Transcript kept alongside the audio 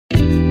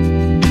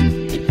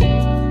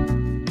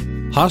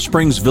Hot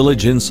Springs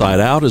Village Inside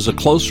Out is a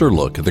closer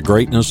look at the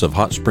greatness of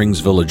Hot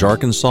Springs Village,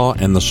 Arkansas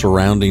and the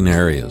surrounding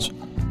areas.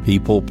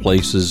 People,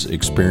 places,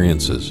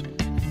 experiences.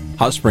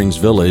 Hot Springs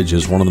Village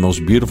is one of the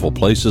most beautiful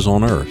places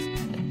on earth.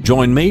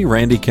 Join me,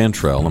 Randy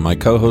Cantrell, and my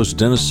co-host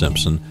Dennis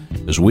Simpson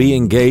as we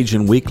engage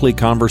in weekly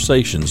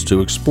conversations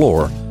to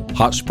explore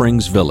Hot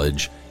Springs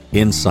Village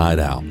Inside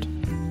Out.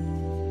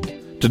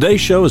 Today's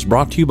show is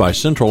brought to you by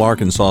Central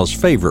Arkansas's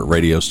favorite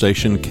radio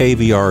station,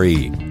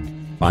 KVRE.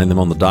 Find them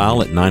on the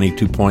dial at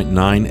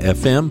 92.9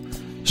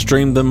 FM.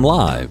 Stream them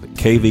live at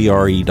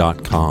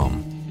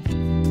kvre.com.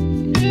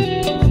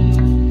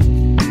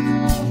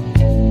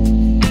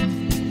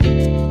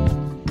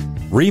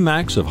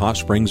 RE/MAX of Hot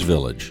Springs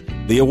Village.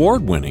 The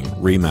award-winning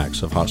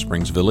RE/MAX of Hot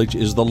Springs Village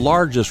is the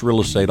largest real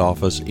estate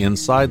office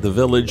inside the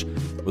village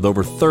with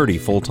over 30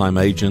 full-time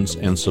agents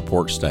and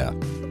support staff.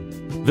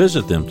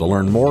 Visit them to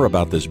learn more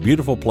about this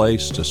beautiful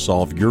place to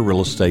solve your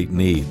real estate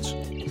needs.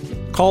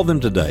 Call them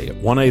today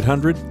at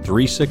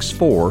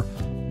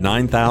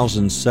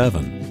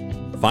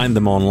 1-800-364-9007. Find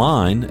them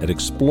online at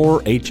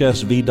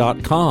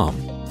explorehsv.com.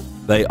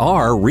 They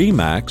are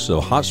RE/MAX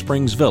of Hot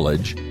Springs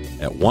Village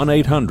at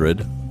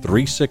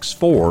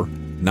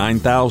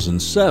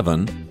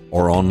 1-800-364-9007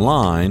 or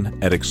online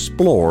at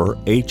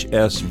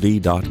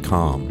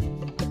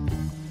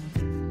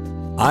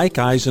explorehsv.com. Ike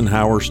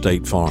Eisenhower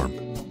State Farm.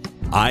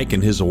 Ike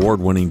and his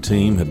award-winning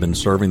team have been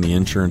serving the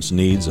insurance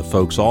needs of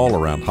folks all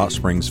around Hot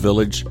Springs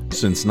Village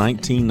since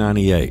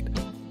 1998.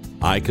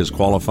 Ike has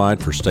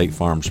qualified for State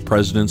Farm's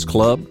President's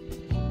Club,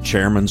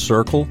 Chairman's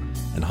Circle,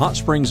 and Hot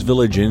Springs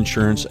Village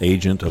Insurance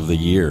Agent of the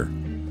Year.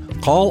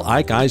 Call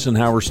Ike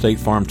Eisenhower State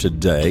Farm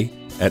today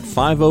at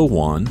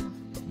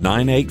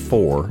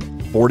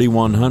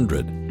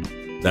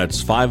 501-984-4100.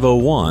 That's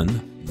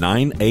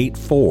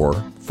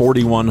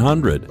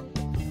 501-984-4100.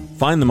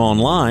 Find them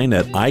online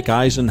at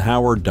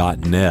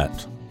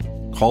ikeeisenhower.net.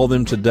 Call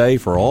them today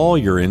for all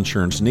your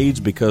insurance needs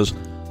because,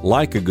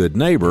 like a good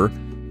neighbor,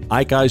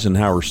 Ike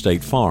Eisenhower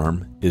State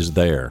Farm is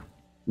there.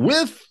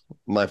 With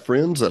my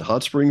friends at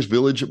Hot Springs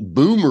Village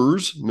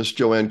Boomers, Miss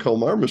Joanne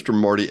Colmar, Mr.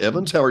 Marty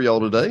Evans. How are y'all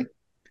today?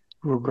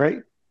 We're great.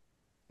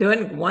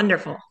 Doing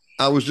wonderful.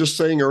 I was just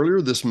saying earlier,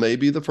 this may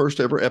be the first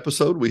ever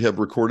episode we have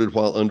recorded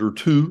while under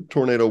 2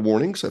 tornado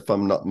warnings. If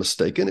I'm not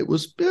mistaken, it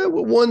was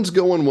one's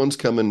going, one's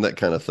coming, that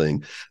kind of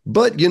thing.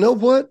 But you know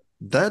what?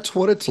 That's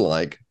what it's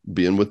like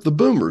being with the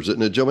Boomers,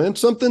 isn't it, Joanne?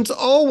 Something's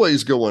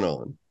always going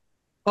on.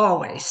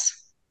 Always.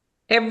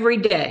 Every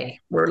day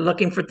we're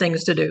looking for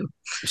things to do.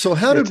 So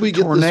how did we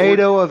get this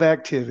tornado of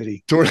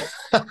activity?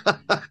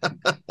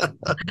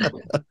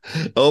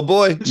 Oh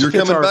boy, you're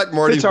coming back,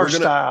 Marty. It's our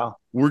style.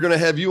 We're going to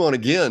have you on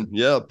again.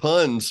 Yeah,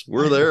 puns.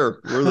 We're there.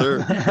 We're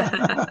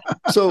there.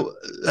 So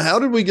how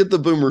did we get the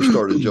Boomers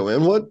started,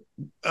 Joanne? What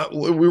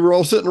we were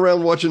all sitting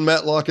around watching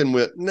Matlock and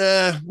went,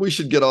 nah, we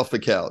should get off the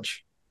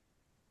couch.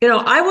 You know,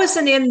 I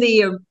wasn't in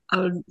the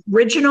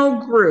original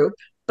group,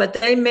 but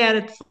they met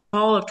at the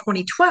fall of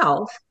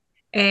 2012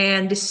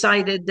 and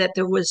decided that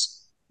there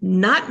was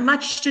not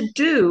much to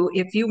do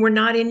if you were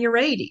not in your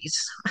 80s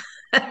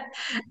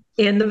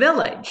in the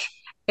village.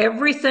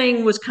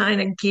 Everything was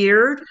kind of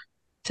geared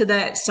to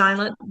that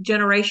silent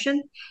generation.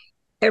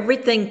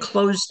 Everything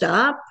closed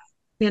up,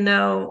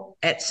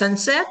 at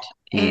sunset.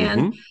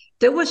 And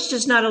there was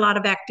just not a lot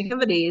of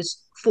activities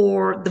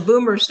for the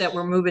Boomers that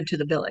were moving to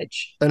the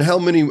village. And how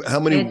many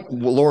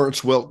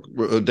Lawrence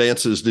Welk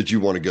dances did you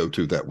want to go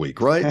to that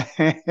week, right?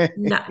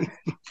 No.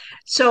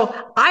 So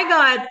I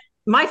got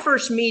my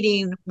first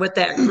meeting with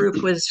that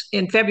group was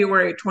in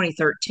February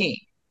 2013.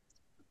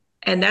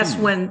 And that's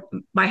when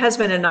my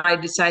husband and I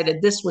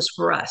decided this was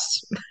for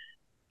us.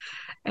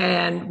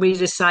 And we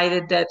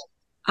decided that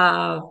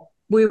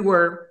we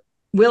were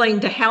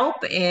willing to help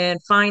and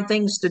find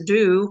things to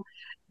do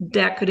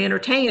that could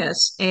entertain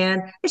us.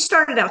 And it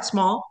started out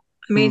small.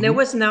 I mean, there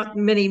wasn't that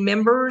many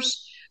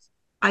members.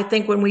 I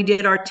think when we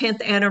did our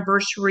 10th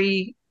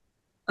anniversary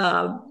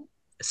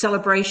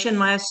celebration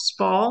last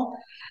fall,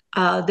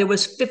 there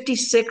was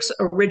 56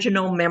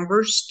 original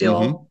members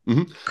still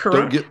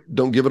current.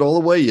 Don't give it all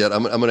away yet.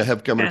 I'm going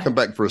to come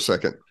back for a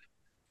second.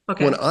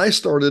 Okay. When I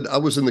started, I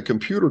was in the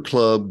computer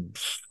club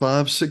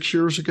 5-6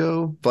 years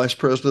ago, vice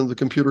president of the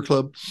computer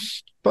club.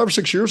 5 or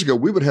 6 years ago,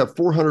 we would have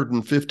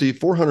 450,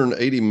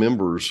 480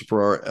 members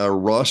for our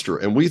roster.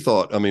 And we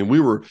thought, we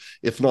were,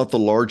 if not the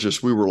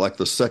largest, we were like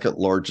the second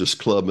largest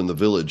club in the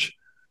village.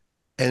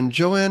 And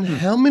Joanne,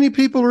 how many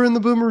people are in the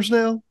Boomers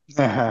now?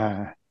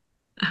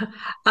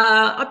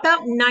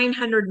 About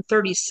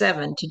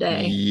 937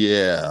 today.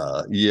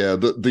 Yeah.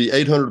 The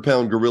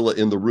 800-pound gorilla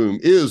in the room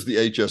is the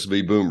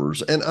HSV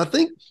Boomers. And I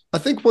think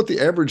what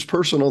the average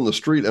person on the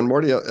street, and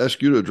Marty, I'll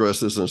ask you to address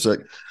this in a sec.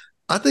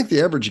 I think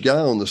the average guy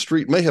on the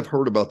street may have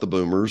heard about the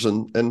Boomers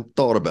and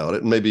thought about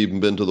it and maybe even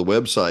been to the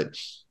website.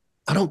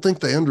 I don't think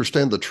they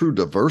understand the true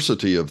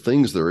diversity of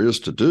things there is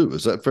to do.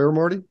 Is that fair,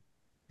 Marty?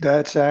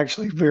 That's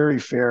actually very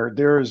fair.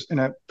 And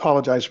I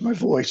apologize for my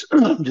voice.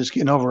 I'm just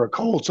getting over a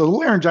cold. So the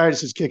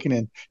laryngitis is kicking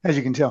in, as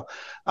you can tell.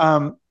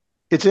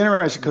 It's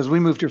interesting because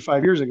we moved here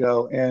 5 years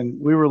ago and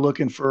we were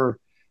looking for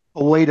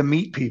a way to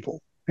meet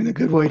people and a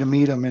good way to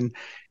meet them.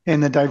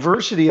 And the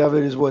diversity of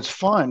it is what's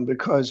fun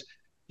because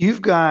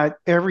you've got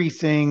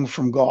everything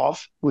from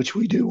golf, which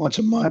we do once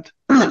a month,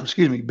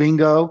 excuse me,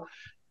 bingo,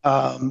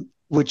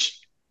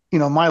 which,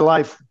 my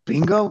life,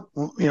 bingo,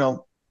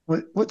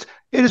 what's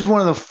it is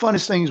one of the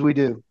funnest things we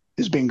do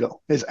is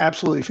bingo. It's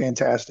absolutely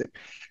fantastic.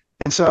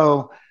 And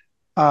so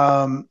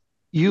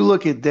you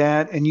look at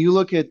that and you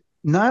look at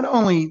not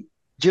only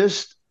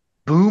just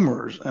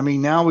boomers. I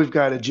mean, now we've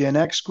got a Gen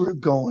X group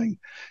going.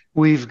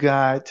 We've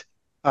got,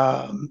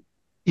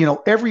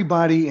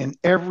 everybody in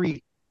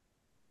every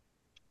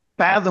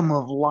fathom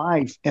of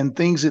life and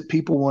things that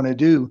people want to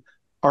do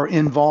are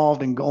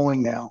involved and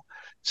going now.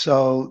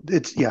 So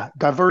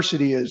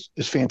diversity is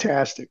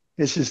fantastic.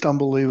 It's just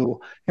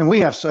unbelievable. And we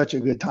have such a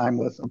good time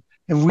with them.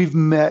 And we've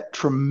met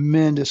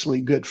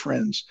tremendously good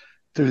friends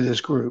through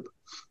this group.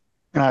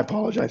 And I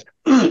apologize.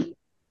 Get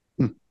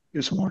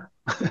some more.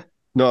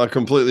 No, I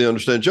completely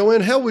understand.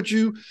 Joanne, how would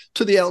you,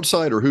 to the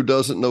outsider who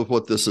doesn't know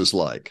what this is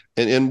like,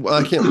 and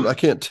I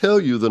can't tell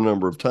you the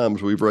number of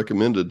times we've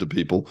recommended to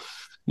people,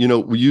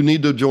 you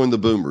need to join the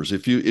Boomers.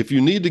 If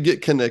you need to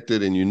get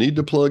connected and you need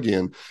to plug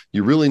in,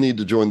 you really need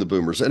to join the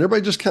Boomers. And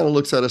everybody just kind of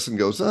looks at us and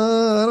goes,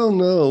 I don't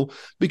know,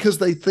 because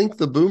they think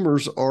the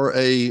Boomers are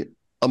a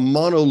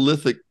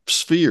monolithic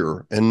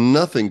sphere, and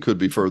nothing could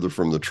be further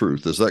from the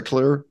truth. Is that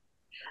clear?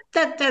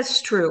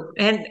 That's true.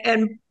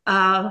 And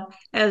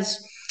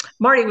as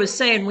Marty was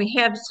saying, we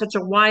have such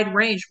a wide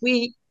range.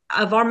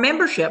 Of our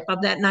membership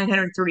of that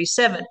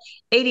 937,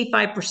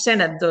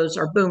 85% of those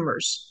are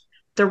boomers.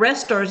 The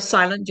rest are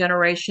silent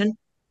generation,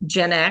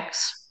 Gen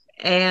X,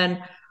 and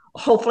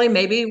hopefully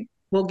maybe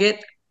we'll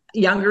get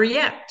younger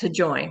yet to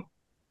join.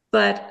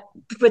 But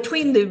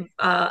between the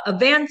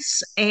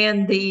events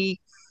and the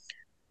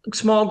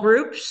small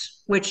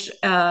groups, which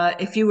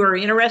if you are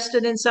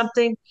interested in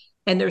something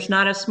and there's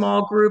not a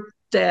small group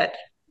that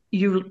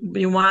you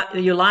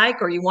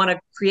like or you want to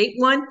create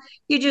one,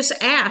 you just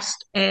ask.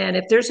 And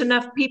if there's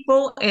enough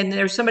people and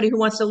there's somebody who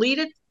wants to lead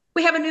it,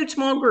 we have a new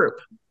small group.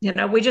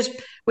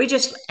 We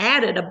just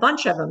added a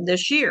bunch of them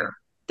this year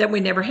that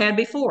we never had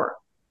before.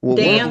 Well,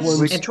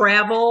 dance and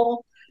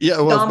travel. Yeah,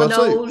 well,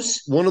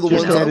 dominoes. One of the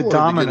ones I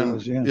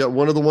wanted to get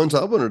one of the ones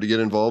I wanted to get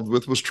involved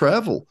with was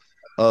travel.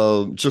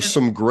 Just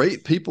some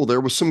great people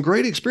there with some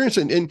great experience.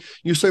 And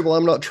you say, well,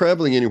 I'm not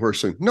traveling anywhere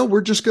soon. No,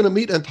 we're just going to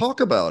meet and talk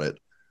about it.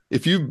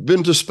 If you've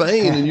been to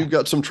Spain and you've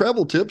got some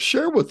travel tips,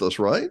 share with us,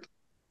 right?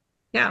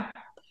 Yeah.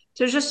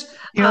 So just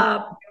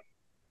go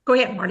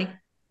ahead, Marty.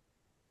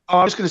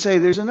 I was going to say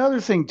there's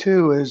another thing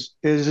too, is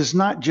it's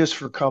not just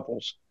for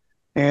couples.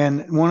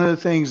 And one of the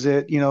things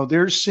that,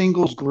 there's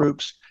singles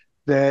groups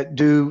that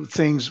do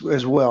things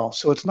as well.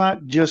 So it's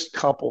not just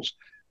couples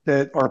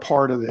that are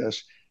part of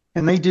this.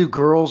 And they do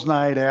girls'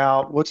 night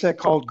out. What's that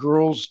called?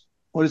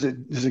 What is it?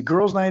 Is it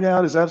girls' night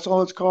out? Is that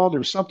all it's called?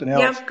 There's something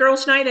else. Yeah,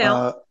 girls' night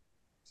out.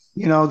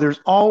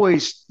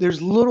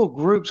 There's little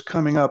groups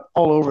coming up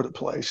all over the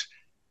place.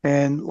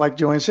 And like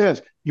Joanne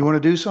says, you want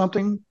to do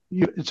something,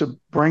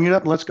 bring it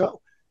up and let's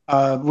go.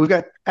 We've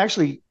got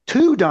actually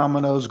 2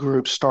 dominoes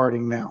groups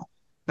starting now,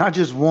 not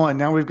just one.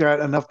 Now we've got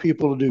enough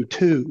people to do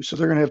 2. So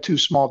they're going to have 2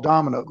 small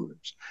domino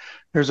groups.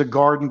 There's a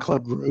garden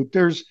club group.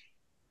 There's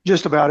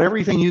just about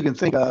everything you can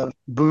think of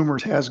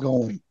Boomers has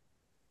going.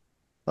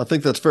 I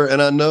think that's fair.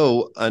 And I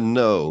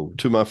know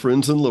to my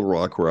friends in Little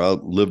Rock, where I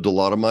lived a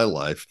lot of my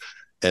life,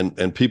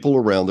 and people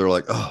around, they're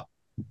like, oh,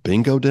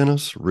 bingo,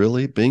 Dennis?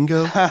 Really?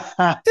 Bingo?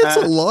 It's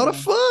a lot of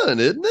fun,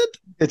 isn't it?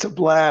 It's a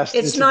blast.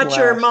 It's not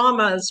your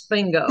mama's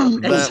bingo.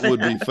 That would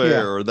be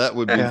fair. Yeah. That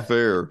would be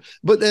fair.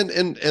 But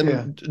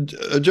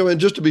Joanne,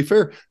 just to be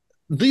fair,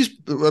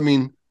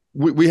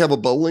 we have a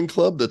bowling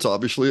club that's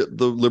obviously at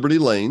the Liberty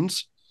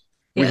Lanes.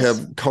 We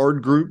have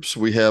card groups.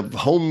 We have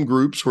home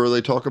groups where they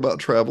talk about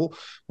travel.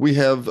 We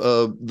have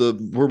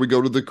where we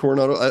go to the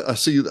Coronado. I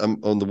see on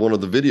one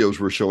of the videos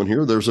we're showing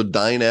here, there's a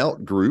dine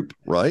out group,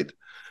 right?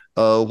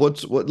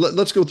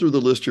 Let's go through the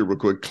list here real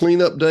quick.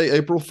 Cleanup Day,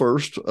 April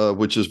 1st,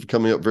 which is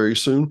coming up very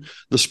soon.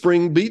 The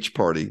Spring Beach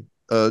Party.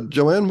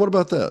 Joanne, what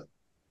about that?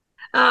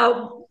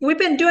 We've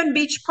been doing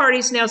beach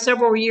parties now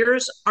several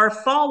years. Our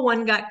fall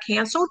one got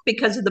canceled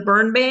because of the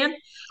burn ban.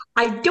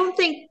 I don't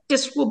think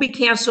this will be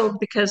canceled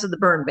because of the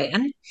burn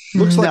ban.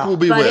 Looks like we'll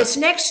be wet. But it's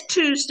next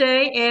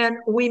Tuesday, and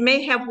we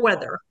may have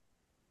weather.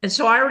 And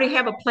so I already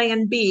have a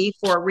plan B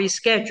for a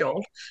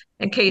rescheduled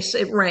in case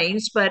it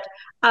rains. But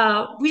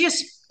we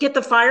just get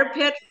the fire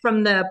pit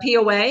from the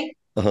POA,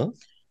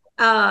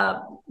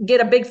 get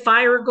a big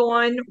fire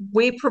going.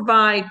 We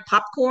provide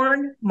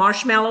popcorn,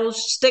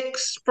 marshmallows,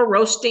 sticks for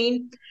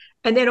roasting.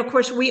 And then, of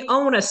course, we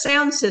own a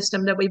sound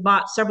system that we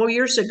bought several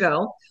years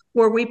ago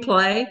where we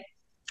play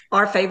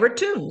our favorite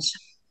tunes.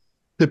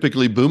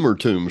 Typically boomer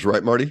tunes,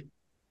 right, Marty?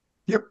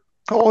 Yep.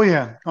 Oh,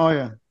 yeah.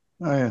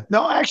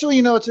 No, actually,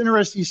 it's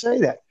interesting you say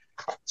that.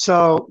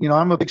 So,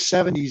 I'm a big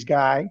 70s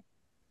guy,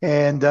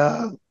 and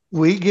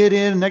we get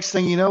in, next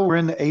thing you know, we're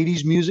in the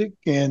 80s music,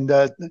 and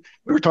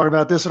we were talking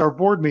about this at our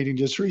board meeting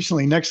just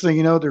recently. Next thing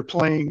you know, they're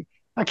playing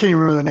I can't even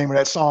remember the name of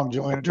that song,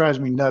 Joanne. It drives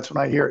me nuts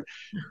when I hear it.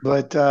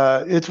 But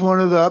it's one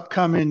of the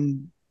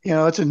upcoming,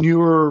 it's a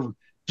newer,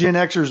 Gen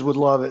Xers would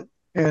love it.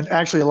 And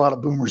actually, a lot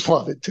of boomers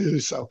love it too.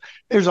 So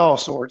there's all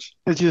sorts.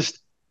 It's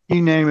just,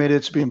 you name it,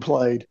 it's being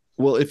played.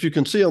 Well, if you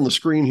can see on the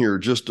screen here,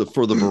 just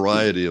for the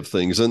variety of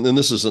things, and then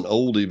this is an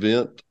old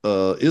event.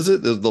 Is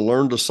the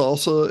Learn to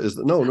Salsa?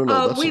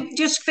 No. We've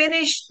just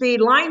finished the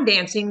line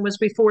dancing was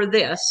before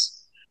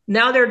this.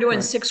 Now they're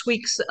doing 6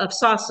 weeks of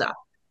salsa.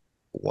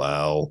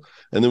 Wow.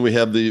 And then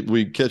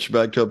we catch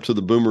back up to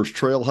the Boomers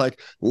Trail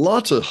hike.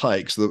 Lots of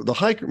hikes.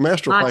 The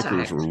master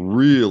hikers were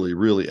really,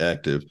 really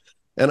active.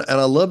 And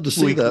I love to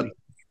see that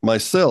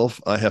myself.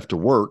 I have to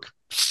work,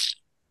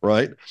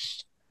 right?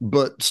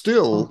 But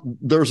still,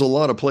 there's a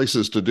lot of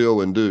places to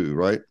go and do,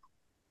 right?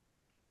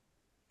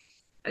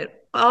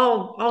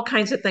 All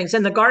kinds of things.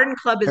 And the garden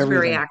club is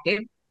very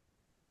active.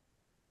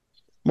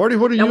 Marty,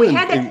 what are you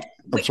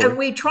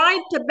we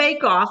tried to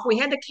bake off. We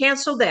had to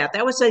cancel that.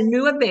 That was a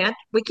new event.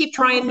 We keep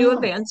trying new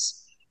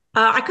events.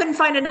 I couldn't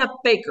find enough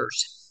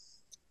bakers.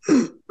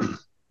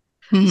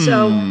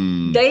 So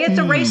Day at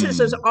the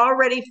Races is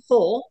already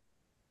full.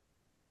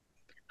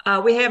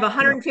 We have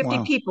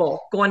 150 people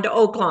going to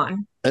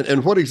Oaklawn.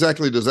 And what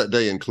exactly does that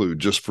day include,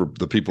 just for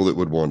the people that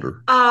would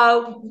wonder?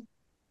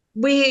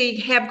 We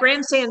have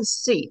grandstand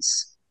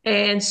seats.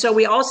 And so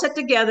we all sit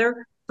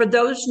together. For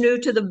those new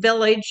to the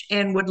village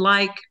and would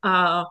like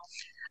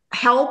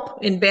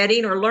help in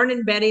betting or learn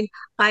in betting,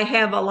 I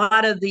have a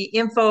lot of the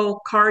info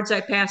cards I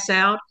pass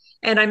out.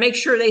 And I make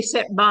sure they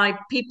sit by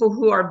people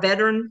who are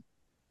veteran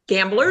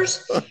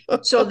gamblers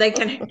so they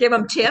can give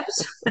them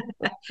tips.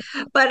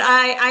 But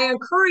I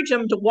encourage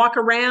them to walk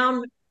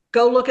around,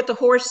 go look at the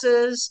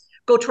horses,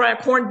 go try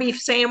a corned beef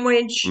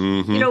sandwich,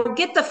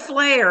 get the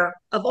flair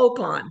of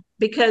Oaklawn,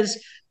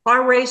 because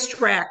our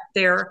racetrack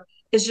there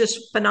is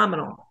just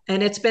phenomenal.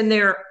 And it's been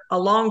there a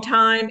long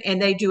time, and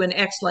they do an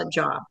excellent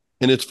job.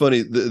 And it's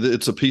funny,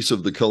 it's a piece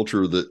of the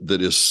culture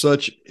that is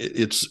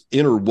it's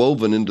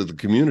interwoven into the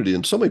community,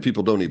 and so many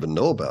people don't even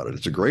know about it.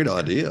 It's a great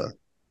idea.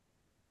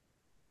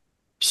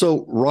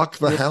 So Rock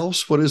the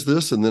House, what is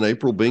this? And then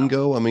April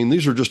Bingo. I mean,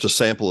 these are just a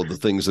sample of the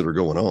things that are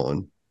going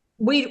on.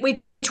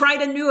 We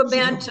tried a new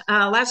event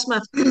last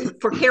month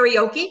for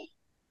karaoke,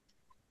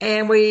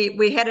 and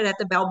we had it at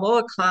the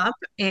Balboa Club,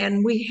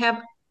 and we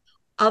have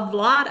a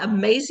lot of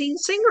amazing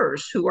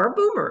singers who are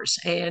boomers,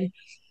 and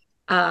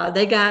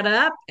they got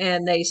up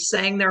and they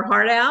sang their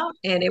heart out,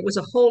 and it was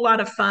a whole lot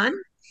of fun.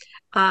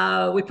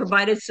 We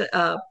provided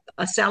a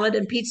salad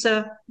and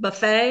pizza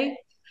buffet,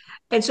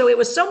 and so it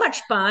was so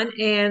much fun,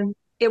 and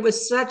it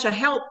was such a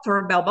help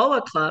for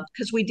Balboa Club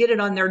because we did it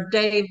on their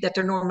day that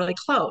they're normally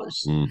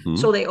closed.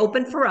 So they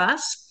opened for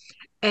us,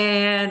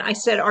 and I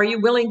said, are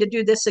you willing to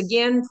do this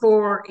again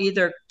for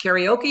either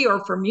karaoke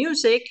or for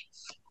music?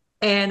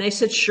 And they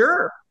said,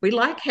 sure, we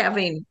like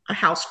having a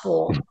house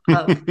full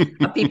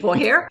of people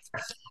here.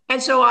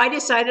 And so I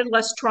decided,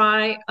 let's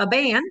try a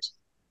band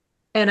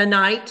and a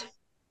night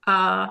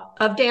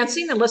of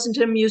dancing and listen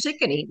to music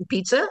and eating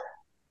pizza,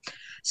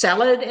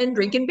 salad, and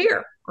drinking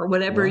beer, or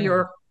whatever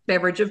your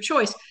beverage of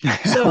choice.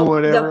 So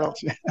whatever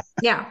else.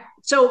 Yeah.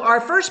 So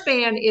our first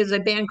band is a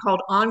band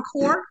called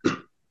Encore,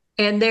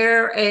 and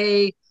they're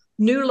a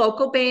new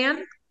local band.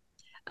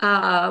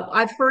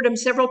 I've heard them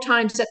several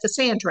times at the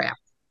Sand Trap.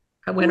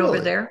 I went over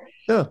there.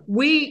 Yeah.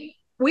 We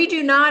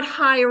do not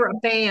hire a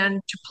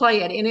band to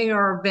play at any of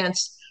our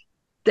events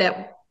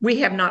that we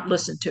have not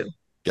listened to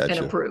and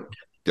approved.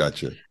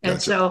 Gotcha.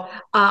 And so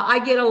I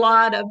get a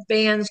lot of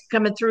bands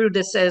coming through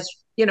that says,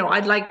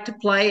 I'd like to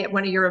play at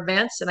one of your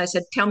events. And I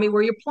said, tell me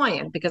where you're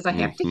playing, because I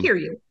have to hear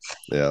you.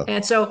 Yeah.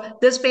 And so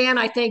this band,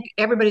 I think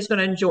everybody's going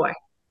to enjoy.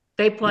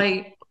 They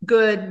play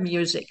good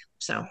music.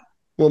 So.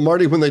 Well,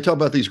 Marty, when they talk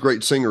about these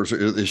great singers,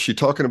 is she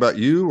talking about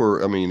you,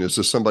 or, is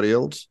this somebody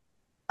else?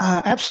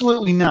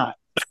 Absolutely not.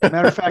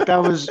 Matter of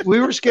fact, we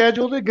were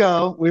scheduled to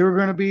go. We were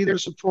going to be there to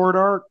support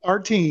our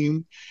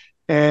team,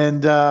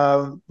 and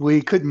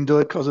we couldn't do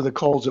it because of the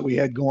colds that we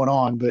had going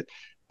on. But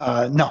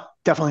no,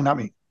 definitely not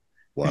me.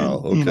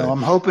 Wow. And, okay.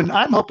 I'm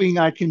hoping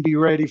I can be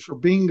ready for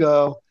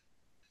bingo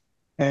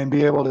and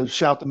be able to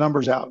shout the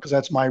numbers out, because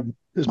that's my.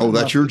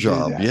 That's your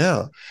job.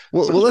 Yeah.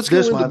 Well, let's go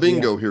into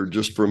bingo here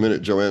just for a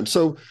minute, Joanne.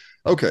 So,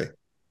 okay.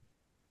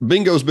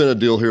 Bingo's been a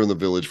deal here in the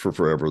village for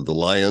forever. The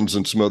Lions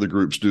and some other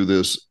groups do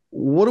this.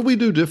 What do we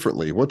do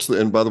differently?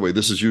 And by the way,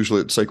 this is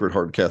usually at Sacred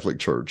Heart Catholic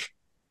Church.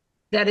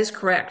 That is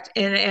correct.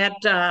 And at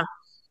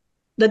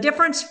the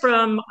difference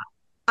from,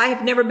 I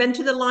have never been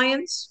to the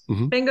Lions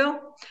bingo.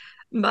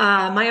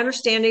 My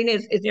understanding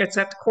is it's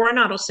at the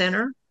Coronado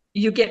Center.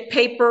 You get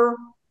paper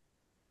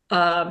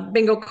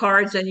bingo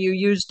cards, and you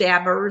use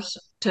dabbers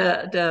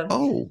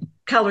to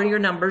color your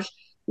numbers.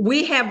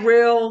 We have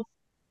real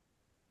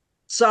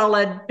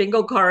solid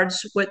bingo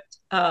cards with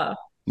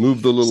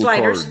move the little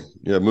sliders. card.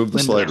 Yeah, move the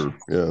slider.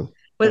 Yeah.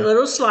 With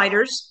little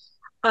sliders.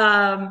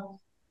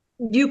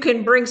 You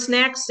can bring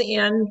snacks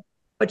in,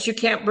 but you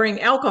can't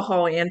bring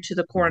alcohol into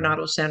the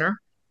Coronado Center.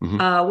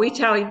 We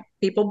tell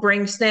people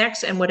bring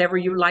snacks and whatever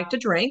you like to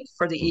drink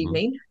for the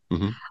evening.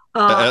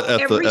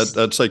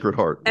 At Sacred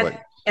Heart, right?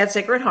 At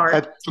Sacred Heart.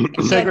 At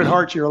Sacred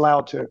Heart, you're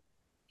allowed to.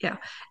 Yeah.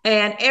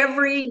 And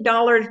every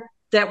dollar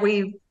that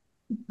we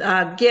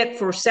get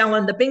for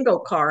selling the bingo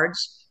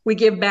cards, we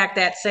give back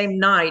that same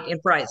night in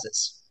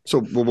prizes.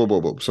 So,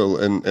 whoa. So,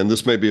 and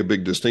this may be a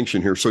big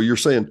distinction here. So you're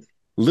saying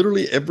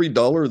literally every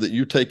dollar that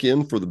you take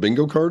in for the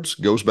bingo cards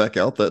goes back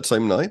out that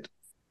same night?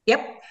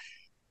 Yep.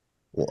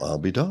 Well, I'll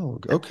be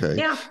dog. Okay.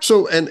 Yeah.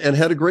 So, and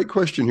had a great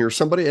question here.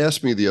 Somebody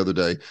asked me the other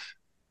day,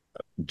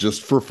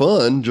 just for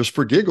fun, just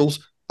for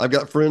giggles, I've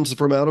got friends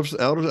from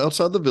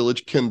outside the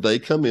village. Can they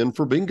come in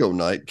for bingo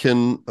night?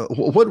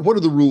 What are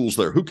the rules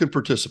there? Who can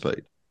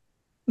participate?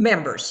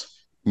 Members.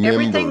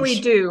 Everything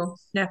we do.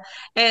 Yeah.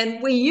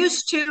 And we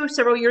used to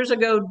several years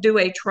ago do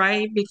a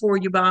try before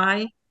you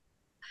buy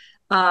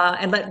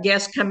and let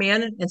guests come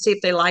in and see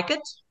if they like it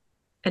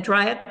and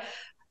try it.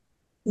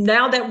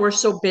 Now that we're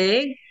so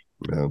big,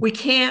 we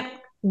can't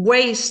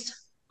waste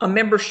a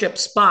membership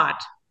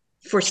spot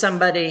for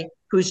somebody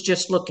who's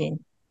just looking.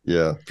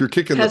 Yeah. If you're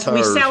kicking the tires.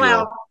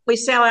 Because we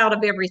sell out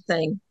of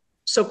everything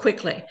so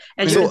quickly.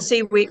 As you can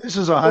see, this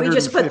is 150 we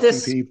just put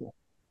this people.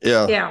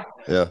 Yeah.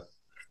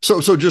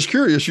 So just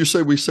curious, you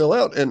say we sell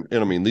out, and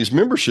I mean, these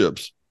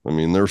memberships, I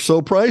mean, they're so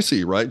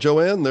pricey, right,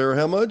 Joanne? They're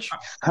how much?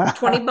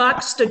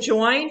 $20 to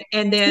join,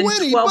 and then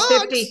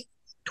 $12.50.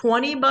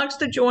 $20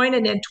 to join,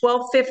 and then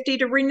 $12.50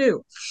 to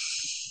renew.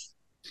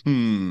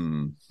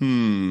 And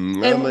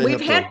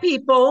we've had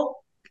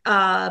people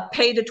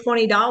pay the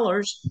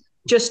 $20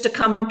 just to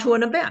come to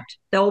an event.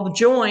 They'll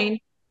join.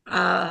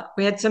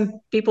 We had some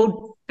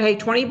people pay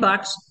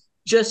 $20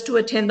 just to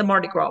attend the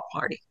Mardi Gras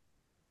party.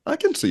 I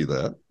can see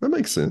that. That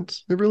makes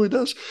sense. It really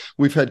does.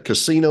 We've had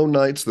casino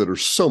nights that are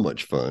so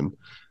much fun.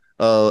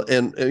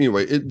 And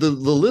anyway, the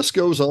list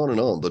goes on and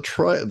on.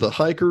 The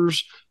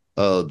hikers,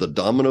 the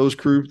Domino's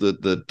crew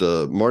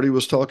that Marty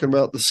was talking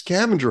about, the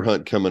scavenger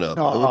hunt coming up.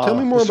 Tell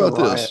me more about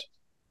this.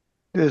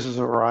 This is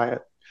a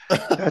riot.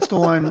 That's the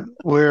one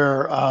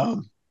where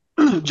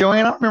Joanne,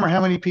 I don't remember how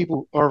many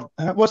people, or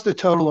what's the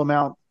total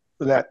amount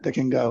for that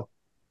can go?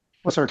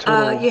 What's our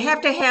total? You have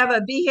to have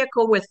a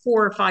vehicle with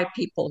 4 or 5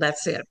 people.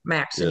 That's it,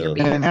 max. In your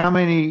vehicle. And how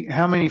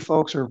many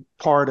folks are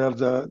part of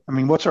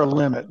what's our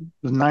limit?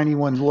 There's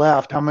 91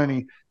 left.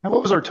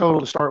 What was our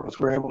total to start with?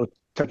 We're able to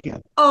take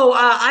in.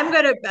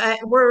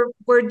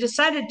 We're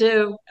decided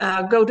to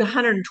go to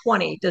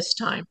 120 this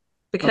time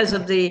because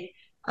of the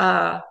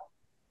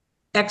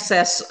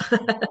excess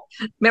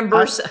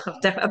members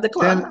of the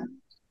club.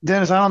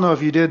 Dennis, I don't know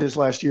if you did this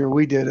last year.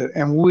 We did it,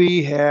 and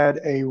we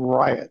had a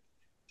riot.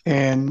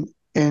 And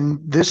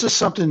this is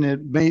something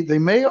that they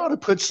may ought to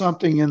put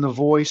something in the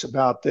voice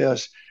about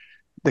this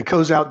that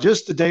goes out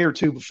just a day or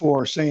two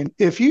before, saying,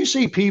 if you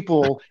see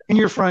people in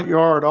your front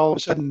yard all of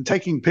a sudden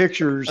taking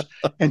pictures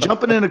and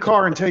jumping in a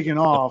car and taking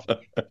off,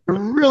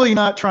 you're really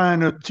not trying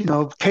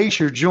to, case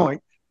your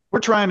joint. We're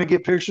trying to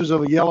get pictures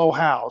of a yellow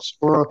house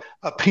or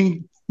a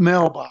pink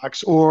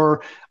mailbox,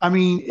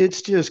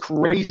 it's just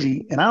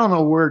crazy. And I don't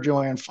know where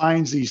Joanne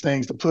finds these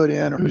things to put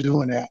in or who's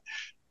doing that,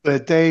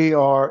 but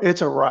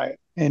it's a riot.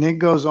 And it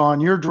goes on.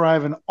 You're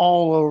driving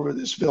all over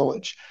this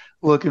village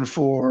looking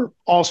for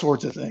all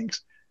sorts of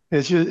things.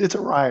 It's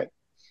a riot.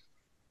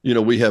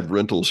 We have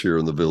rentals here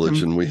in the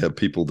village, and we have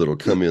people that'll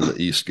come in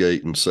the east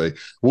gate and say,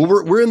 well,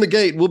 we're in the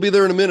gate. We'll be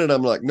there in a minute.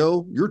 I'm like,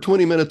 no, you're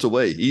 20 minutes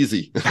away.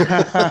 Easy.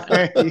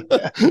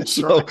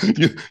 So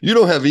you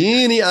don't have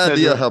any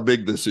idea how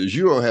big this is.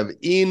 You don't have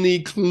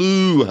any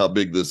clue how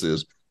big this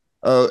is.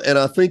 And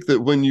I think that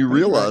when you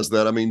realize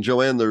that,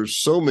 Joanne, there's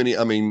so many,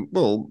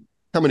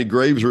 how many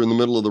graves are in the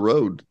middle of the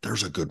road?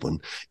 There's a good one.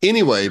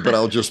 Anyway, but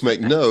I'll just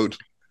make note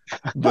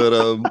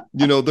that,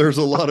 there's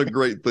a lot of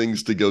great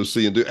things to go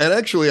see and do. And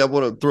actually, I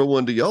want to throw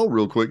one to y'all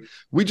real quick.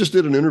 We just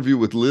did an interview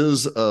with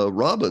Liz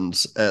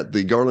Robbins at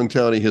the Garland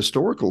County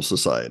Historical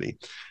Society.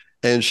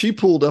 And she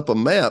pulled up a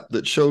map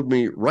that showed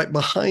me right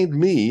behind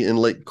me in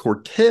Lake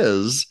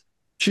Cortez.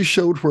 She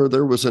showed where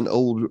there was an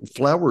old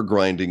flour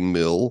grinding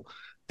mill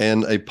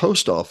and a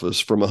post office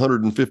from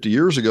 150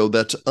 years ago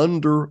that's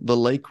under the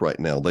lake right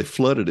now. They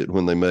flooded it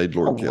when they made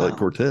Lake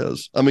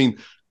Cortez.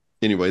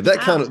 Anyway, that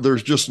kind of,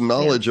 there's just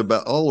knowledge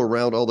about all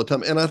around all the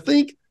time. And I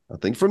think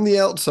from the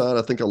outside,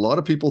 I think a lot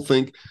of people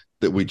think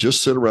that we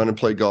just sit around and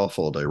play golf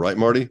all day. Right,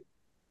 Marty?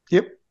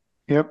 Yep.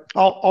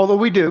 Although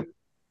we do.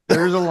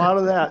 There's a lot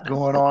of that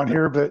going on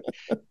here. But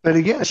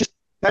again, it's just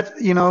that,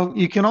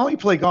 you can only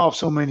play golf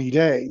so many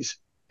days.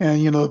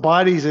 And, the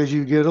bodies, as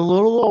you get a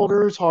little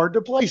older, it's hard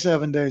to play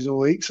 7 days a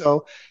week.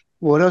 So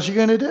what else are you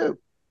going to do?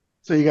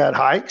 So you got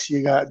hikes,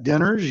 you got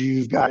dinners,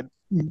 you've got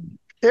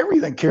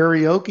everything,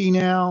 karaoke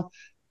now.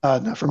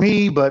 Not for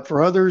me, but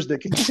for others that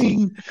can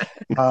sing.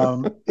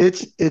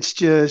 It's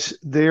just,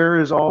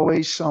 there is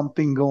always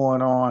something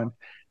going on.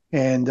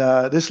 And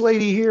this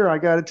lady here, I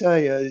got to tell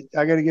you,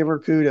 I got to give her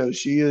kudos.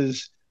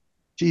 She's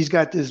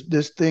got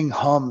this thing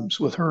hums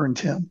with her and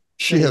Tim.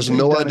 She has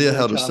no idea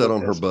how to sit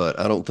on her butt.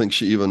 I don't think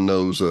she even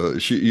knows.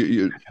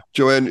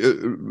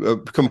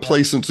 Joanne,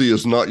 complacency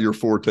is not your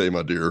forte,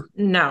 my dear.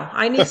 No,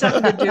 I need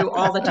something to do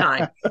all the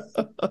time.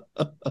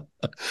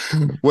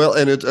 Well,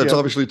 and it's Yeah.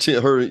 obviously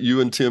you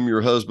and Tim,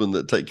 your husband,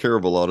 that take care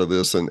of a lot of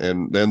this, and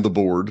the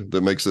board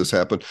that makes this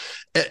happen.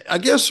 I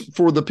guess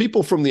for the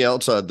people from the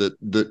outside that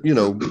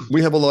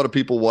we have a lot of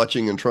people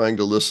watching and trying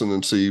to listen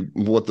and see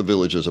what the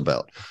village is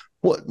about.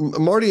 What,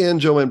 Marty and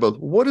Joanne both,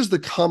 what is the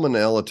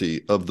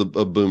commonality of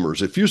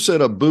boomers? If you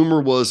said a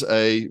boomer was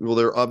well,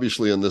 they're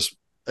obviously in this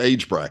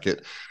age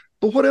bracket,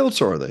 but what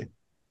else are they?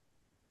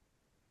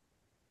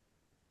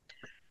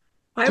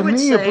 I To would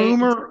me, say, a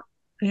boomer.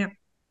 yeah.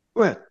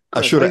 Go ahead.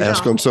 I should have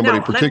asked on somebody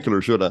No,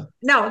 particular, should I?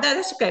 No,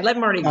 that's okay. Let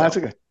Marty go. No, that's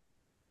okay.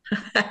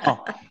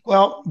 Oh,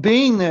 well,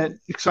 being that,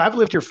 because I've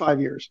lived here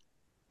 5 years,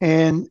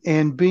 and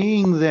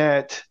being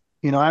that,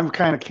 I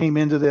kind of came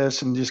into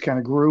this and just kind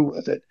of grew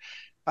with it.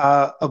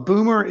 A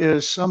boomer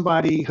is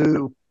somebody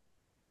who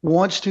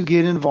wants to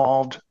get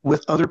involved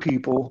with other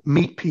people,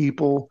 meet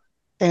people,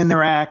 and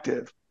they're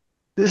active.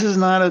 This is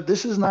not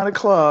a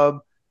club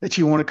that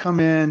you want to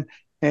come in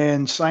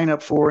and sign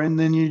up for, and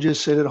then you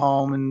just sit at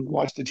home and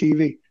watch the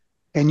TV.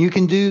 And you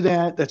can do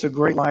that. That's a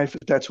great life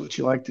if that's what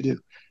you like to do.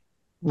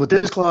 With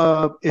this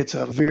club, it's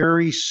a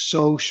very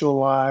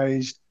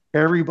socialized,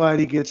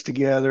 everybody gets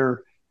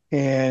together,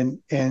 and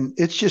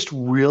it's just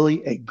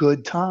really a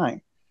good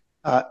time.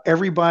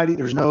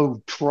 There's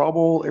no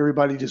trouble.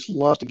 Everybody just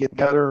loves to get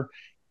together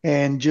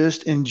and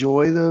just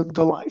enjoy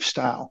the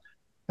lifestyle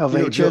of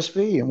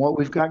HSV and what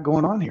we've got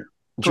going on here.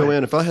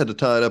 Joanne, if I had to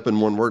tie it up in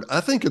one word,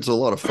 I think it's a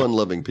lot of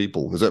fun-loving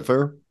people. Is that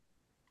fair?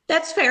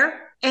 That's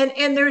fair.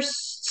 And they're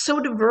so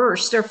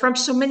diverse. They're from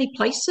so many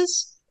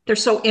places. They're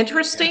so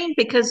interesting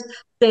because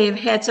they've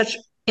had such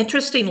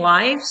interesting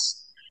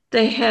lives.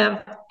 They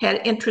have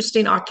had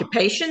interesting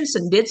occupations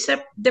and did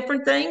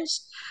different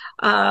things.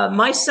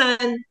 My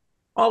son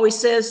always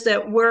says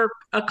that we're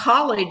a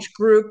college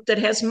group that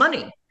has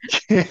money.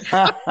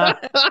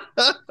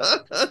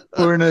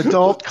 We're an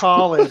adult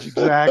college,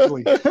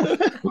 exactly.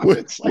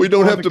 we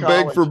don't have to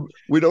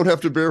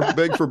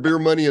beg for beer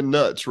money and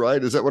nuts,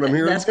 right? Is that what I'm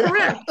hearing? That's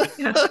correct.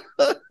 Yeah.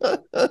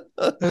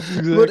 That's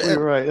exactly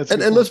right.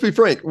 And let's be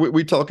frank,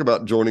 we talk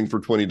about joining for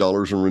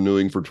 $20 and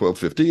renewing for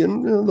 $12.50,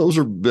 and those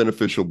are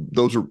beneficial.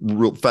 Those are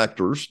real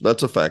factors.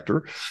 That's a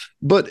factor.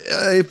 But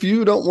if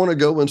you don't want to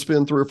go and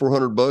spend $300 or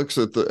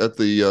 $400 at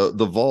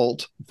the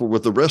vault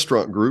with the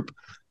restaurant group,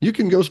 you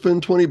can go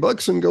spend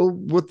 $20 and go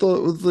with the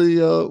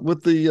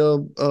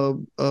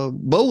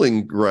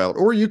bowling route,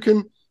 or you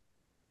can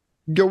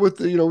go with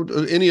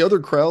any other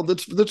crowd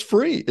that's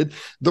free.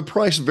 The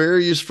price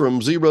varies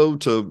from zero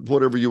to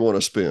whatever you want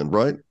to spend,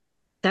 right?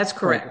 That's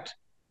correct.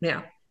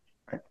 Yeah.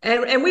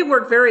 And we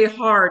work very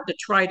hard to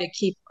try to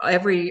keep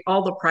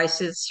all the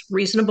prices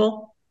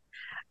reasonable,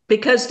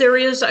 because there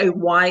is a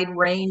wide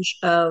range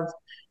of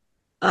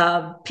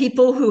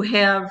people who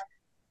have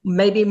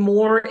maybe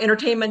more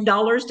entertainment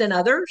dollars than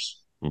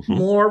others,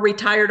 more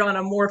retired on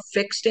a more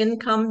fixed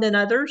income than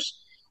others.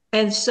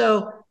 And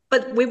so,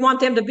 but we want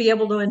them to be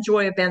able to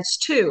enjoy events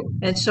too.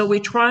 And so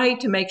we try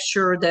to make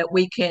sure that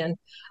we can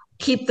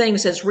keep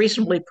things as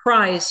reasonably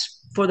priced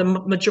for the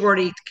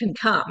majority can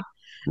come.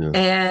 Yeah.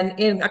 And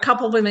in a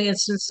couple of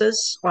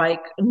instances, like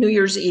New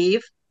Year's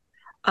Eve,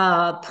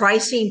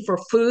 pricing for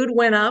food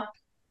went up.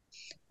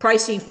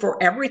 Pricing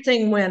for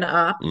everything went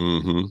up.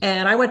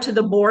 And I went to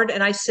the board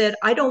and I said,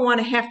 I don't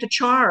want to have to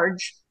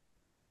charge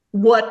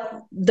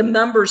what the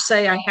members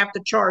say I have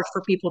to charge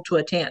for people to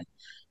attend.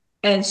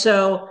 And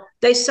so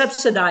they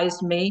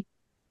subsidized me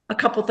a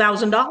couple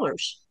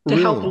 $1,000s to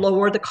help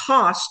lower the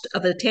cost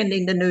of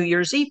attending the New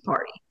Year's Eve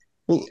party.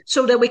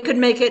 So that we could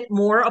make it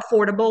more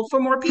affordable for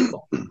more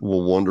people.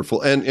 Well,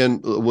 wonderful.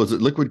 And was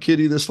it Liquid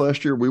Kitty this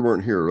last year? We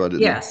weren't here, right?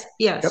 Yes.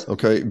 Yep.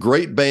 Okay.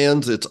 Great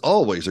bands. It's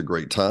always a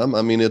great time.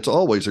 I mean, it's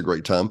always a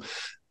great time.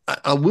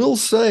 I will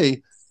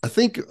say, I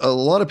think a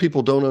lot of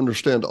people don't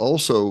understand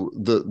also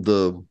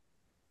the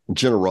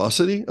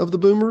generosity of the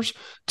boomers.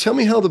 Tell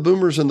me how the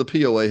boomers and the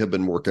POA have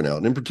been working out,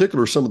 and in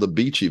particular, some of the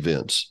beach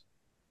events.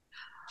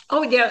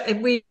 Oh, yeah.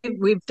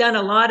 We've done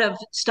a lot of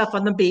stuff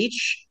on the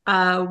beach.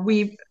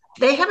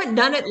 They haven't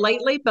done it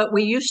lately, but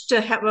we used to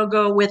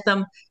go with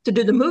them to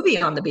do the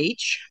movie on the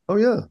beach. Oh,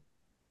 yeah.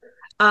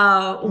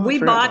 We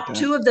bought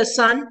 2 of the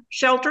sun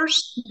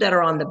shelters that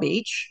are on the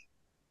beach.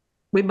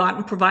 We bought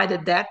and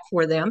provided that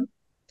for them.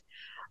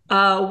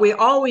 We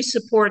always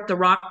support the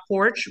Rock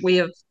Porch. We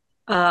have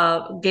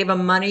gave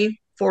them money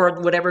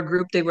for whatever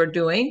group they were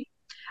doing.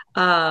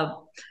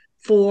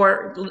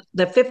 For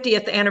the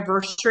 50th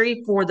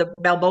anniversary for the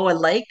Balboa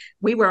Lake,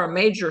 we were a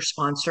major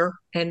sponsor,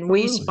 and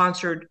we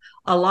sponsored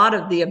a lot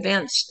of the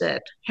events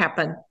that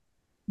happened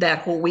that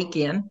whole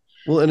weekend.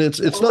 Well, and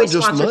it's not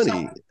just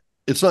money.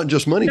 It's not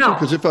just money, too,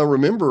 because if I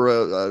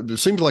remember, it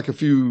seems like a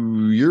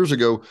few years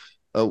ago,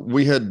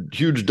 we had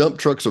huge dump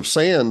trucks of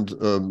sand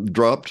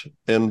dropped,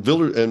 and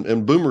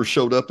boomers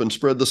showed up and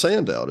spread the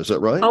sand out. Is that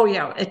right? Oh,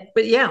 yeah.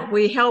 But yeah,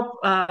 we help.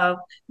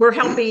 We're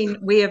helping.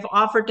 We have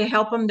offered to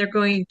help them. They're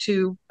going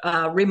to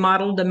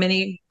remodel the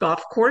mini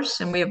golf course,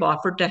 and we have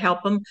offered to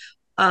help them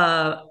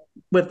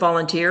with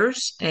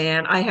volunteers.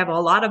 And I have a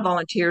lot of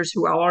volunteers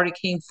who already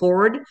came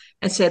forward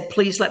and said,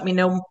 please let me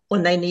know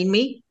when they need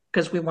me.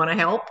 because we want to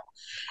help.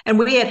 And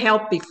we had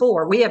helped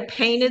before. We have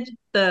painted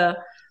the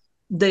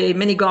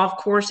mini golf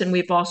course, and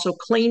we've also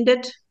cleaned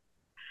it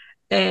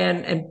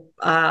and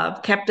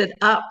kept it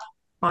up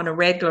on a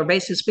regular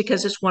basis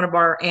because it's one of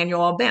our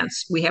annual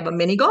events. We have a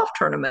mini golf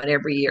tournament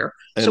every year.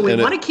 So we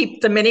want to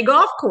keep the mini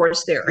golf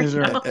course there.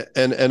 Right.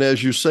 And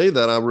as you say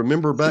that, I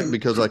remember back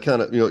because I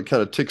kind of, it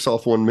kind of ticks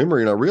off one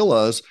memory, and I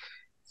realize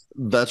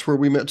that's where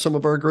we met some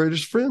of our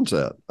greatest friends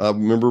at. I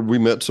remember we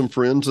met some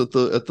friends at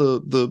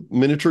the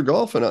miniature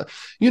golf, and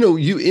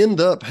you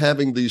end up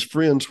having these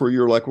friends where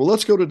you're like, well,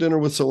 let's go to dinner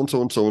with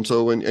so-and-so and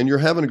so-and-so, and you're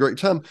having a great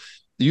time.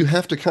 You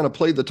have to kind of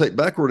play the tape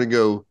backward and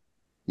go,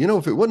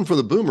 if it wasn't for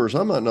the boomers,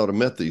 I might not have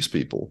met these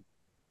people,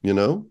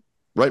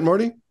 right,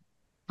 Marty?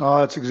 Oh,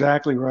 that's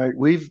exactly right.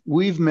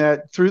 We've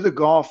met through the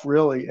golf,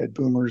 really, at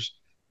Boomers.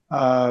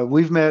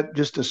 We've met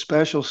just a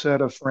special set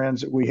of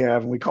friends that we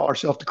have, and we call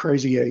ourselves the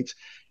Crazy Eights,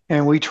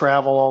 and we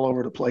travel all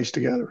over the place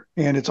together.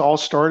 And it's all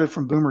started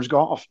from Boomers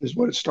Golf is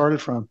what it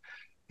started from.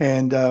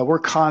 And we're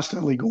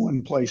constantly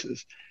going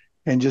places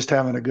and just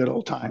having a good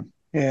old time.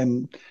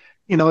 And,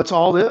 it's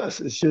all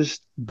this. It's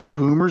just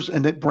Boomers,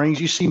 and it brings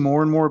you see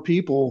more and more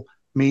people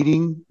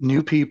meeting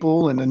new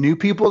people, and the new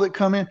people that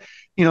come in,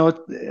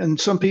 and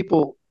some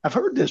people, I've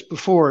heard this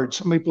before.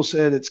 Some people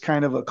said it's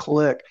kind of a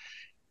clique,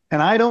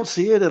 and I don't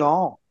see it at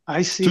all.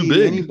 I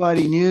see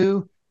anybody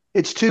new.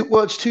 It's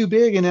too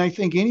big. And I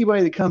think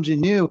anybody that comes in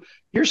new,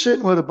 you're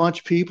sitting with a bunch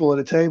of people at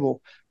a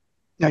table.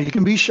 Now you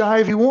can be shy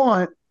if you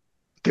want.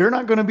 They're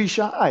not going to be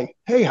shy.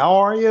 Hey, how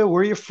are you?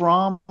 Where are you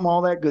from?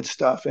 All that good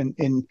stuff.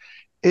 And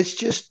it's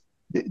just,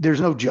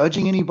 there's no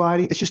judging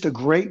anybody. It's just a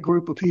great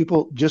group of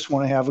people just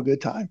want to have a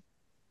good time.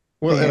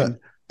 Well,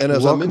 and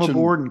as I mentioned,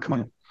 aboard and come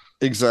on.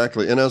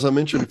 Exactly. And as I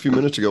mentioned a few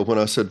minutes ago, when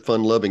I said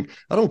fun loving,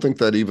 I don't think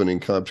that even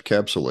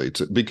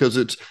encapsulates it, because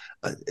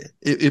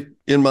if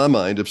in my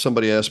mind, if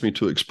somebody asked me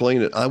to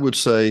explain it, I would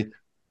say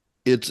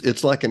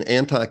it's like an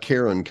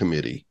anti-Karen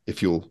committee,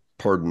 if you'll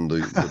pardon the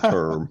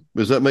term.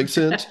 Does that make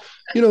sense?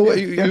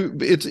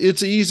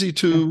 It's easy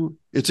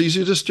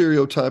to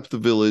stereotype the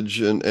village,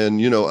 and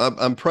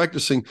I'm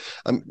practicing.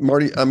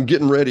 Marty, I'm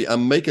getting ready.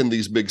 I'm making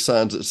these big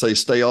signs that say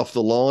 "stay off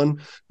the lawn,"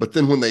 but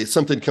then when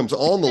something comes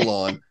on the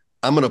lawn,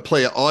 I'm going to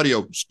play an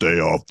audio, "stay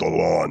off the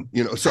lawn."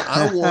 So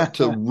I want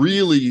to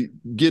really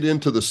get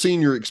into the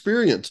senior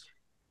experience.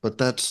 But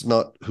that's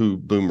not who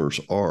Boomers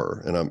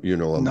are, and I'm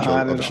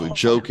obviously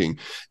joking.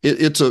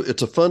 It's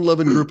a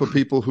fun-loving group of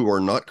people who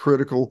are not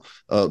critical.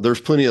 There's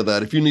plenty of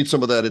that. If you need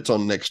some of that, it's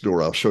on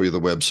Nextdoor. I'll show you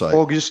the website.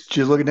 Oh, just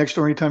look at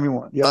Nextdoor anytime you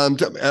want. Yep.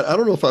 I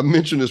don't know if I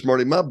mentioned this,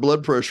 Marty. My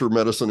blood pressure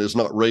medicine is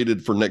not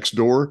rated for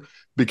Nextdoor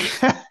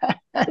because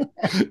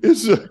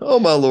it's oh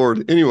my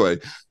Lord. Anyway,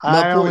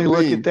 I only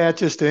look at that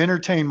just to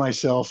entertain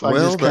myself. I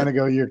just kind of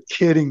go, "You're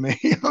kidding me."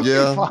 Okay,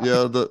 yeah, fine.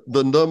 yeah.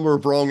 The number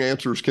of wrong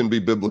answers can be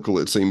biblical,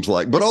 it seems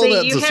like. But all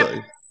that to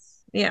say,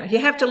 yeah, you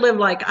have to live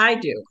like I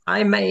do.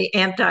 I'm a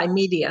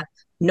anti-media.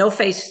 No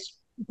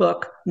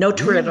Facebook, no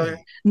Twitter,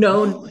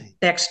 no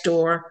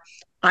Nextdoor.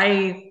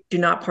 I do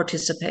not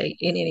participate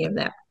in any of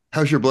that.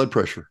 How's your blood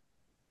pressure?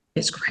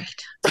 It's great.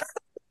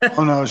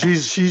 Oh no,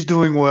 she's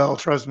doing well.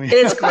 Trust me.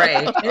 It's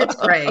great. It's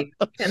great.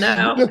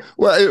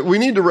 Well, we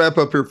need to wrap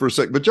up here for a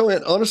sec. But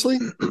Joanne, honestly,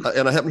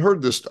 and I haven't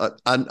heard this.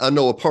 I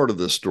know a part of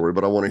this story,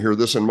 but I want to hear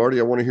this. And Marty,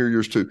 I want to hear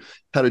yours too.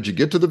 How did you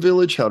get to the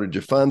village? How did you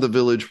find the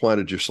village? Why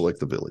did you select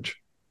the village?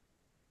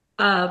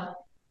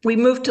 We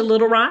moved to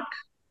Little Rock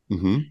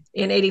in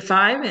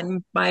 '85,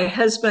 and my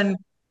husband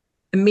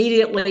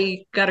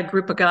immediately got a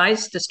group of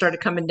guys that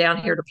started coming down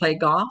here to play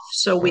golf.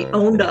 So we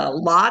owned a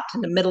lot in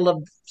the middle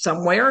of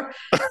somewhere.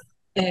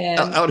 And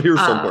out here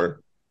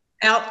somewhere.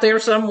 Out there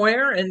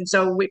somewhere. And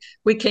so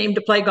we came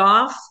to play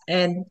golf.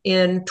 And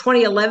in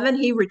 2011,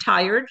 he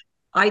retired.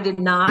 I did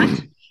not.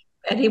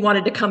 And he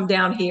wanted to come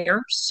down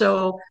here.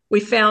 So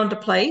we found a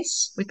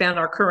place. We found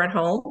our current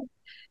home.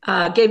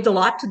 Gave the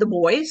lot to the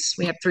boys.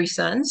 We have 3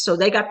 sons. So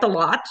they got the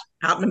lot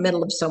out in the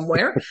middle of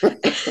somewhere.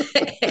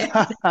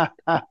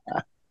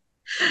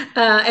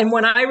 And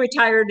when I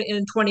retired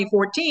in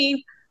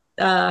 2014,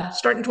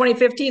 starting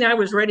 2015, I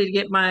was ready to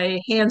get my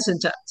hands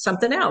into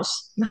something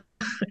else.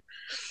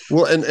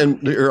 Well, and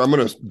here, I'm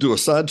going to do a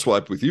side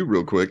swipe with you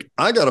real quick.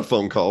 I got a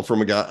phone call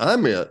from a guy I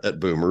met at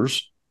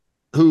Boomers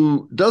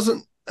who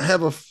doesn't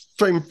have a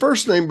same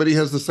first name, but he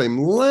has the same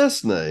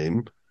last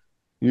name.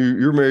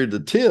 You're married to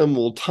Tim.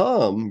 Well,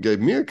 Tom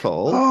gave me a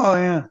call. Oh,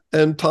 yeah.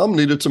 And Tom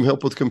needed some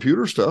help with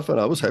computer stuff, and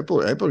I was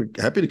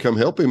happy to come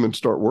help him and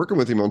start working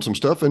with him on some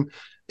stuff. And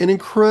an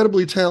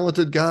incredibly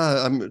talented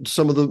guy.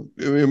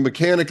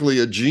 Mechanically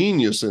a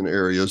genius in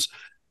areas,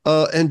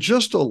 and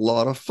just a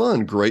lot of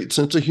fun. Great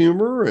sense of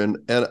humor. And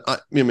I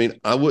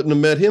wouldn't have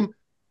met him.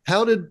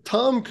 How did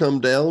Tom come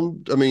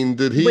down? I mean,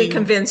 did he? We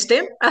convinced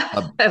him.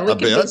 We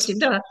convinced him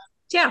to.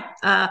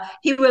 Yeah.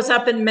 He was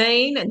up in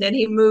Maine, and then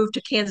he moved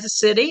to Kansas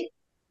City.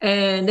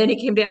 And then he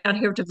came down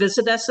here to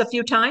visit us a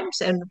few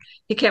times, and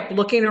he kept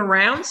looking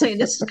around saying,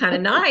 "This is kind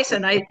of nice."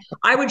 And I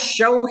would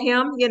show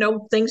him,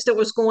 things that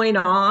was going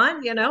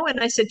on, and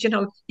I said,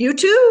 you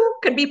too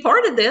can be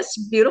part of this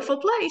beautiful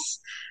place.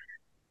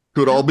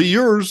 Could all be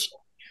yours.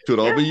 Could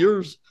all be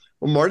yours.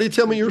 Well, Marty,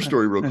 tell me your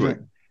story real quick.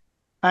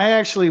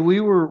 We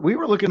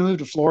were looking to move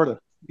to Florida,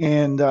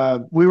 and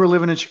we were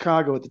living in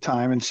Chicago at the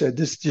time, and said,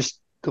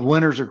 the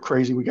winters are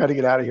crazy. We got to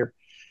get out of here.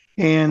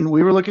 And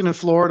we were looking at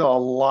Florida a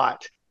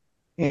lot.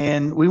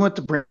 And we went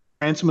to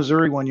Branson,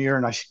 Missouri one year,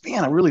 and I said,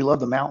 man, I really love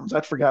the mountains.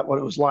 I forgot what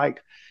it was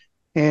like.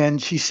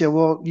 And she said,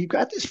 well, you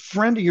got this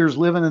friend of yours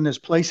living in this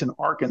place in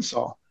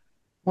Arkansas.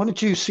 Why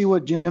don't you see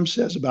what Jim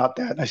says about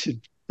that? And I said,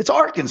 it's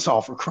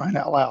Arkansas, for crying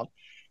out loud.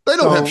 They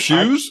don't have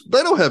shoes.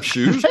 They don't have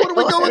shoes. What are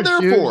we going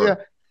there for? Yeah.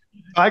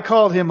 I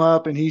called him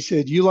up and he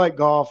said, you like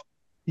golf?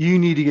 You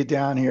need to get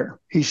down here.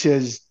 He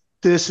says,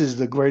 this is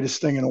the greatest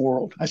thing in the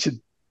world. I said,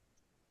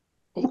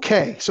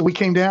 okay. So we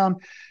came down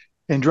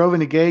and drove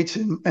into Gates,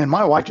 and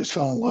my wife just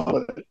fell in love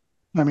with it.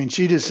 I mean,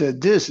 she just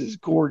said, this is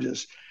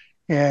gorgeous.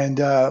 And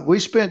we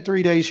spent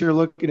 3 days here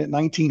looking at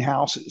 19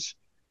 houses.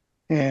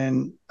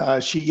 And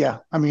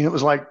it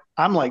was like,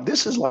 I'm like,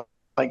 this is like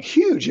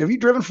huge. Have you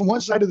driven from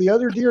one side to the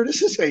other, dear?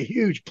 This is a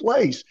huge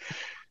place.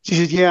 She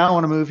said, yeah, I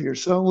want to move here.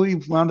 So we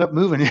wound up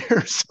moving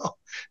here. So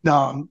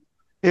no,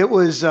 it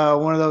was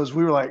one of those,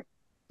 we were like,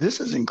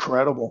 this is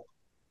incredible.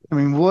 I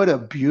mean, what a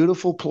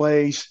beautiful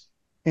place.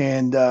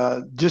 And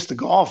just the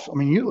golf. I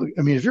mean,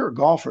 if you're a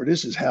golfer,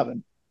 this is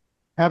heaven.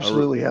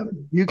 Absolutely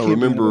heaven. I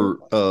remember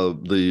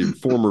the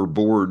former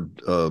board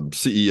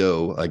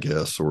CEO, I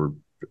guess, or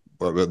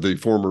the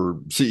former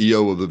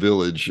CEO of the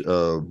village,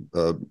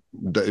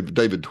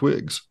 David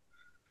Twiggs.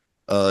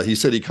 He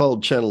said he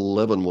called Channel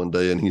 11 one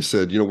day and he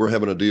said, we're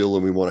having a deal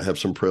and we want to have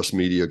some press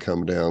media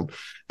come down.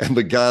 And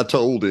the guy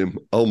told him,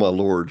 oh, my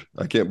Lord,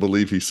 I can't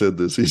believe he said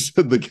this.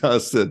 The guy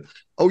said,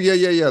 oh,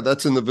 yeah,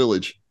 that's in the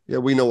village. Yeah,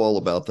 we know all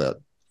about that.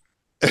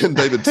 And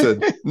David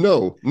said,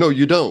 no,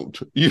 you don't.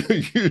 You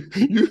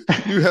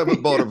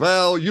haven't bought a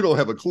vow. You don't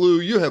have a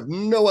clue. You have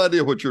no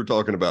idea what you're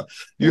talking about.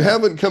 You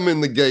haven't come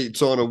in the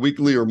gates on a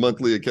weekly or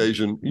monthly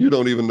occasion. You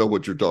don't even know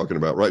what you're talking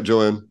about. Right,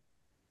 Joanne?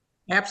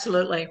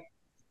 Absolutely.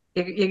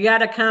 You got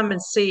to come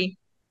and see.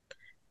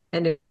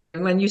 And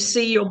when you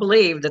see, you'll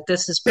believe that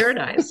this is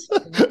paradise.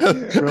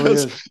 It really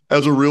is.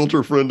 As a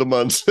realtor friend of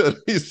mine said,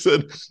 he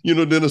said,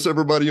 Dennis,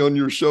 everybody on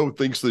your show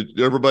thinks that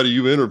everybody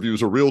you interview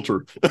is a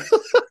realtor.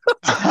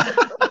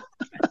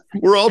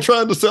 We're all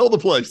trying to sell the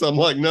place. I'm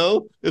like,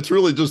 no, it's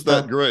really just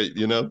that great,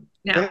 Yeah,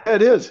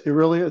 it is. It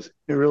really is.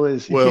 It really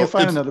is. You can't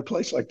find another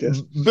place like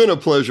this. Been a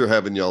pleasure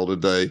having y'all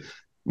today.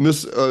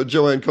 Miss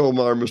Joanne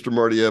Kohlmeyer, Mr.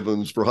 Marty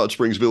Evans for Hot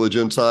Springs Village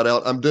Inside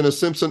Out. I'm Dennis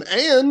Simpson.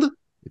 And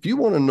if you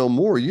want to know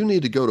more, you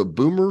need to go to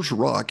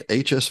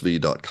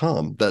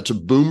boomersrockhsv.com. That's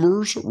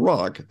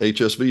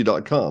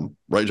boomersrockhsv.com.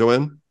 Right,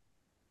 Joanne?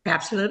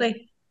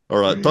 Absolutely. All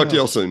right. Talk to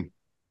y'all soon.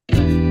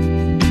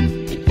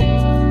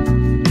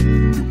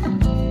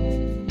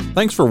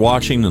 Thanks for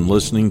watching and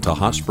listening to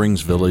Hot Springs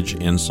Village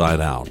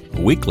Inside Out,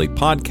 a weekly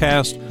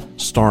podcast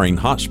starring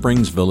Hot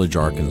Springs Village,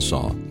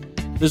 Arkansas.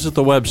 Visit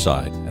the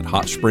website at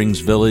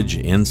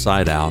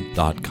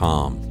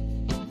hotspringsvillageinsideout.com.